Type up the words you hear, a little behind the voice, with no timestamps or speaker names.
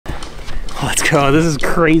Let's go. This is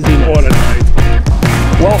crazy. What a night.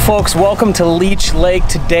 Well, folks, welcome to Leech Lake.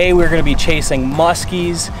 Today we're going to be chasing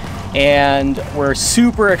muskies, and we're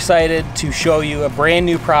super excited to show you a brand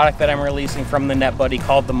new product that I'm releasing from the Net Buddy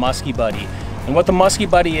called the Musky Buddy. And what the Musky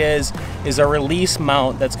Buddy is a release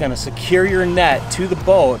mount that's going to secure your net to the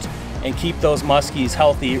boat and keep those muskies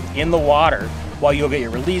healthy in the water while you'll get your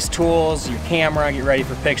release tools, your camera, get ready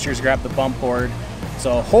for pictures, grab the bump board.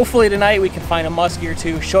 So hopefully tonight we can find a muskie or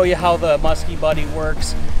two, show you how the Musky Buddy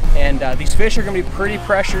works. And these fish are going to be pretty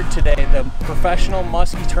pressured today. The professional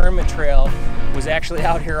muskie tournament trail was actually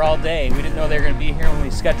out here all day. We didn't know they were going to be here when we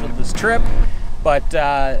scheduled this trip. But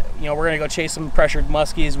you know, we're going to go chase some pressured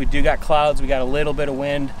muskies. We do got clouds, we got a little bit of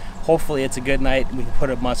wind. Hopefully it's a good night and we can put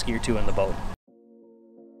a muskie or two in the boat.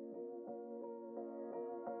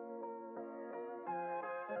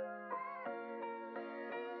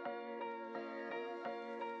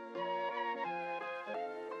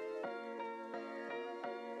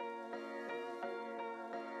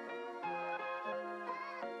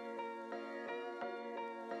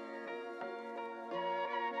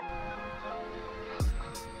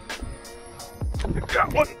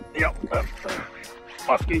 Got one. Yep.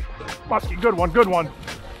 Muskie. Muskie. Good one. Good one.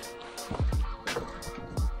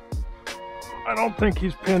 I don't think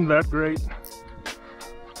he's pinned that great.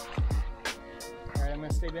 All right, I'm going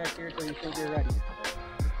to stay back here until you think you're ready.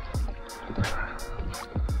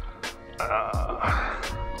 I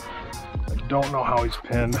don't know how he's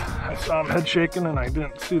pinned. I saw him head shaking and I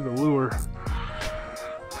didn't see the lure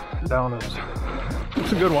down his.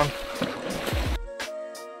 It's a good one.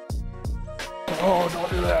 Oh, don't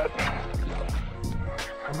do that.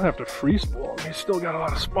 I'm gonna have to free spool him. He's still got a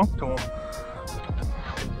lot of spunk to him.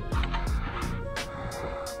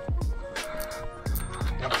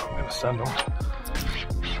 Yep, I'm gonna send him.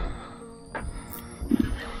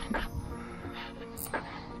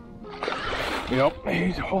 Yep,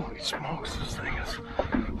 he's, holy smokes, this thing is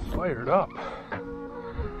fired up.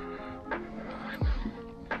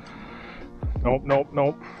 Nope, nope,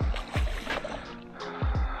 nope.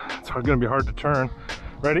 It's gonna be hard to turn.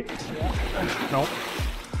 Ready? Yeah. Nope.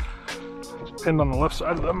 It's pinned on the left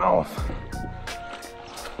side of the mouth.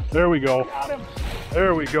 There we go. Got him.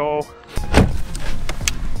 There we go.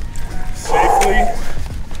 Safely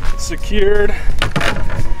secured.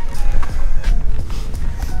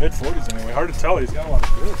 Mid-40s anyway. Hard to tell. He's got a lot of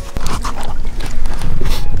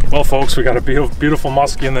fish. Well, folks, we got a beautiful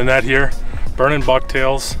muskie in the net here. Burning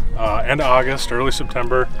bucktails. End of August, early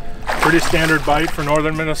September. Pretty standard bite for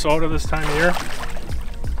northern Minnesota this time of year.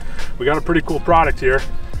 We got a pretty cool product here,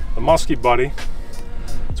 the Musky Buddy.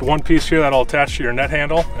 It's one piece here that'll attach to your net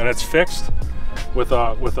handle, and it's fixed with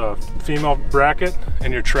a female bracket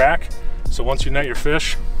and your track. So once you net your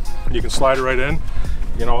fish, you can slide it right in.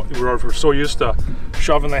 You know, we're so used to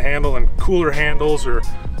shoving the handle in cooler handles or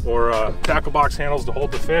tackle box handles to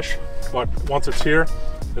hold the fish, but once it's here,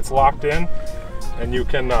 it's locked in, and you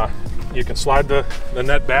can slide the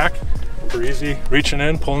net back for easy reaching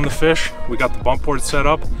in, pulling the fish. We got the bump board set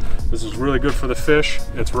up. This is really good for the fish.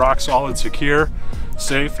 It's rock solid, secure,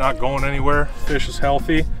 safe, not going anywhere. Fish is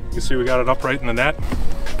healthy. You can see we got it upright in the net.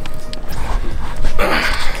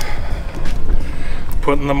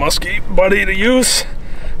 Putting the Musky Buddy to use,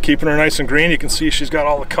 keeping her nice and green. You can see she's got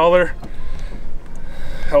all the color.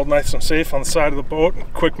 Held nice and safe on the side of the boat.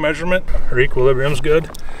 Quick measurement. Her equilibrium's good.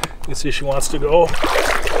 You can see she wants to go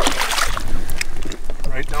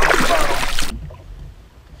right down the bottom.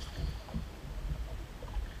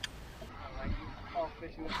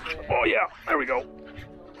 Oh yeah, there we go.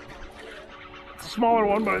 It's a smaller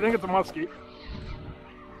one, but I think it's a muskie.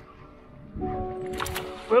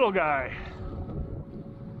 Little guy.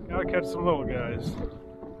 Gotta catch some little guys.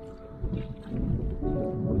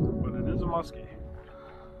 But it is a muskie.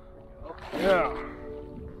 Yeah.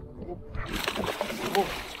 Oh,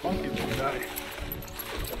 spunky little guy.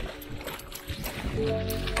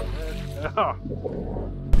 Yeah.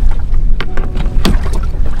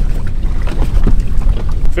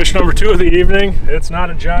 Fish number 2 of the evening. It's not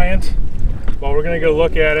a giant, but we're gonna go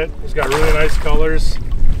look at it. It's got really nice colors.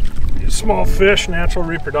 Small fish, natural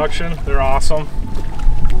reproduction. They're awesome.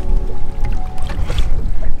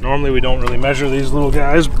 Normally we don't really measure these little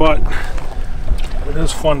guys, but it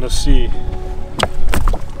is fun to see,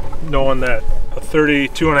 knowing that a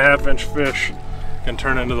 32.5-inch fish can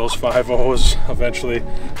turn into those 5.0s eventually.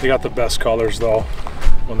 They got the best colors though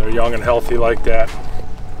when they're young and healthy like that.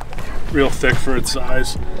 Real thick for its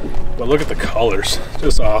size, but look at the colors,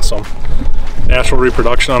 just awesome. Natural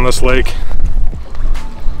reproduction on this lake.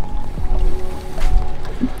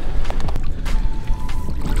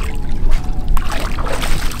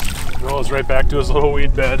 Goes right back to his little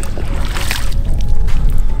weed bed.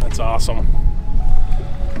 That's awesome.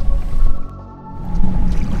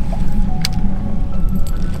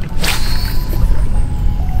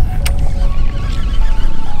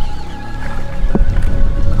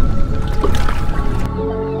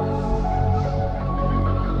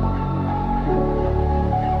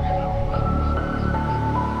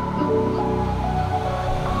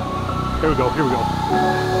 Here we go, here we go.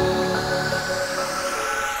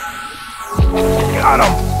 Got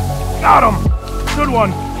him! Got him! Good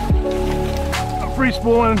one! I'm free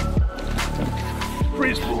spooling.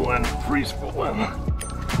 Free spooling. Free spooling.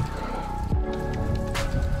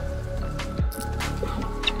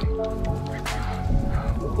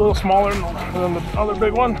 A little smaller than the other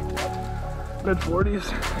big one. Mid-40s.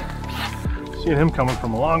 Seeing him coming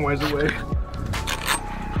from a long ways away.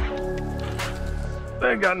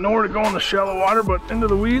 They got nowhere to go in the shallow water, but into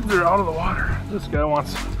the weeds or out of the water. This guy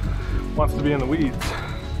wants to be in the weeds.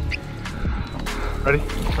 Ready?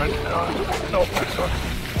 Ready? No, next one.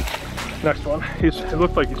 Next one. It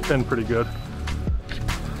looked like he's pinned pretty good.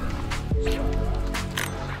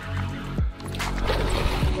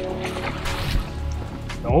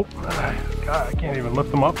 Nope. God, I can't even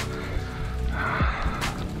lift them up.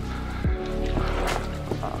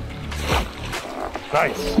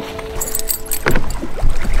 Nice.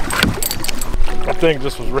 That thing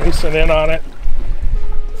just was racing in on it.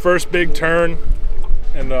 First big turn,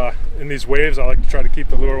 and in these waves I like to try to keep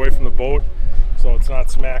the lure away from the boat so it's not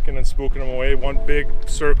smacking and spooking them away. One big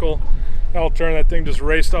circle, I'll turn, that thing just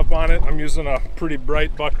raced up on it. I'm using a pretty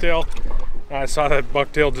bright bucktail. I saw that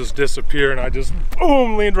bucktail just disappear and I just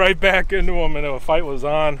boom, leaned right back into him, and the fight was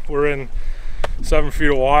on. We're in 7 feet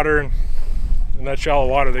of water, and in that shallow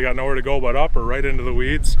water they got nowhere to go but up or right into the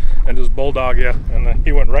weeds and just bulldog you. And then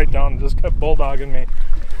he went right down and just kept bulldogging me.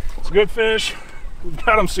 It's a good fish. We've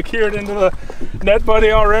got him secured into the net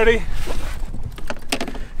buddy already.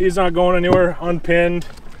 He's not going anywhere, unpinned,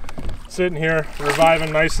 sitting here,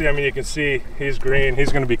 reviving nicely. I mean, you can see he's green.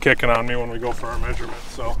 He's going to be kicking on me when we go for our measurement,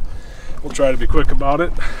 so we'll try to be quick about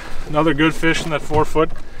it. Another good fish in that 4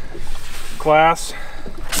 foot class,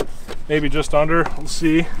 maybe just under, we'll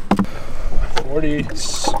see.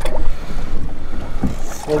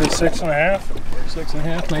 46 and a half. 46 and a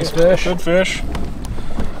half, nice fish. Good fish.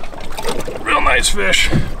 Real nice fish.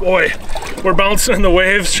 Boy, we're bouncing in the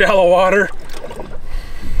waves, shallow water.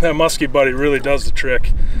 That Musky Buddy really does the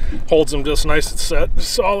trick. Holds them just nice and set,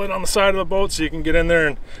 solid on the side of the boat so you can get in there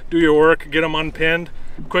and do your work, get them unpinned.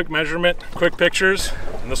 Quick measurement, quick pictures,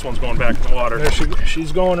 and this one's going back in the water. There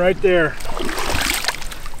she's going right there.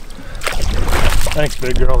 Thanks,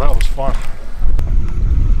 big girl, that was fun.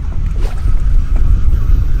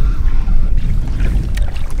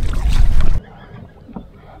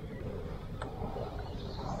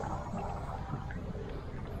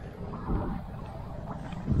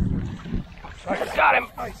 Got him.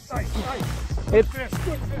 Nice, nice, nice. It's, good fish.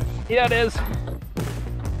 Yeah, it is.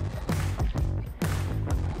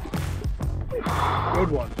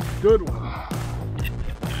 Good one, good one.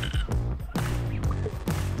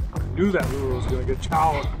 Knew that lure was gonna get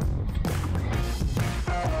chowed.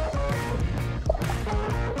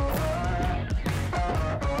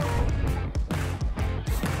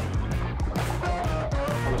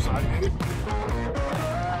 Other side, maybe.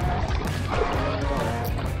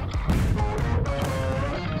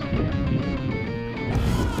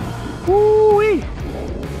 Woo-wee!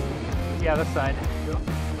 Yeah, this side. Yep.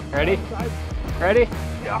 Ready? Ready?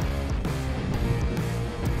 Yeah.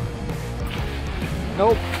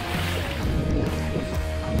 Nope.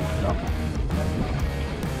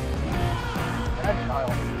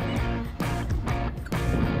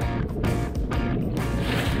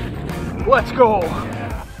 Let's go!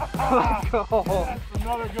 Let's go! That's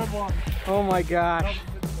another good one. Oh my gosh.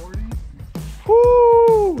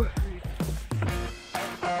 Woo!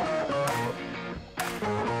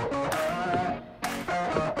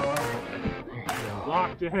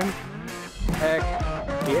 Locked in. Heck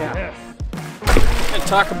yeah. Yes. And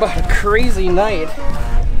talk about a crazy night.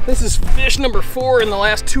 This is fish number 4 in the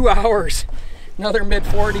last 2 hours. Another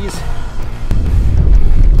mid-40s.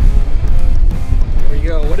 There we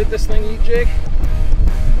go. What did this thing eat, Jake?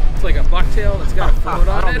 It's like a bucktail that's got a float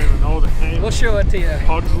on it. I don't even know the name. We'll show it to you.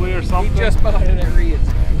 Pugsley or something? He just bought it at Reed's.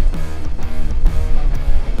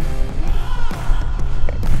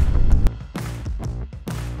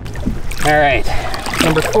 All right,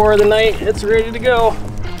 number 4 of the night, it's ready to go.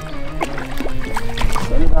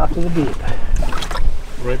 Send it off to the deep.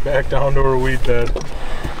 Right back down to our weed bed.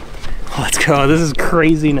 Let's go, this is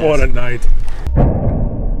craziness. What a night.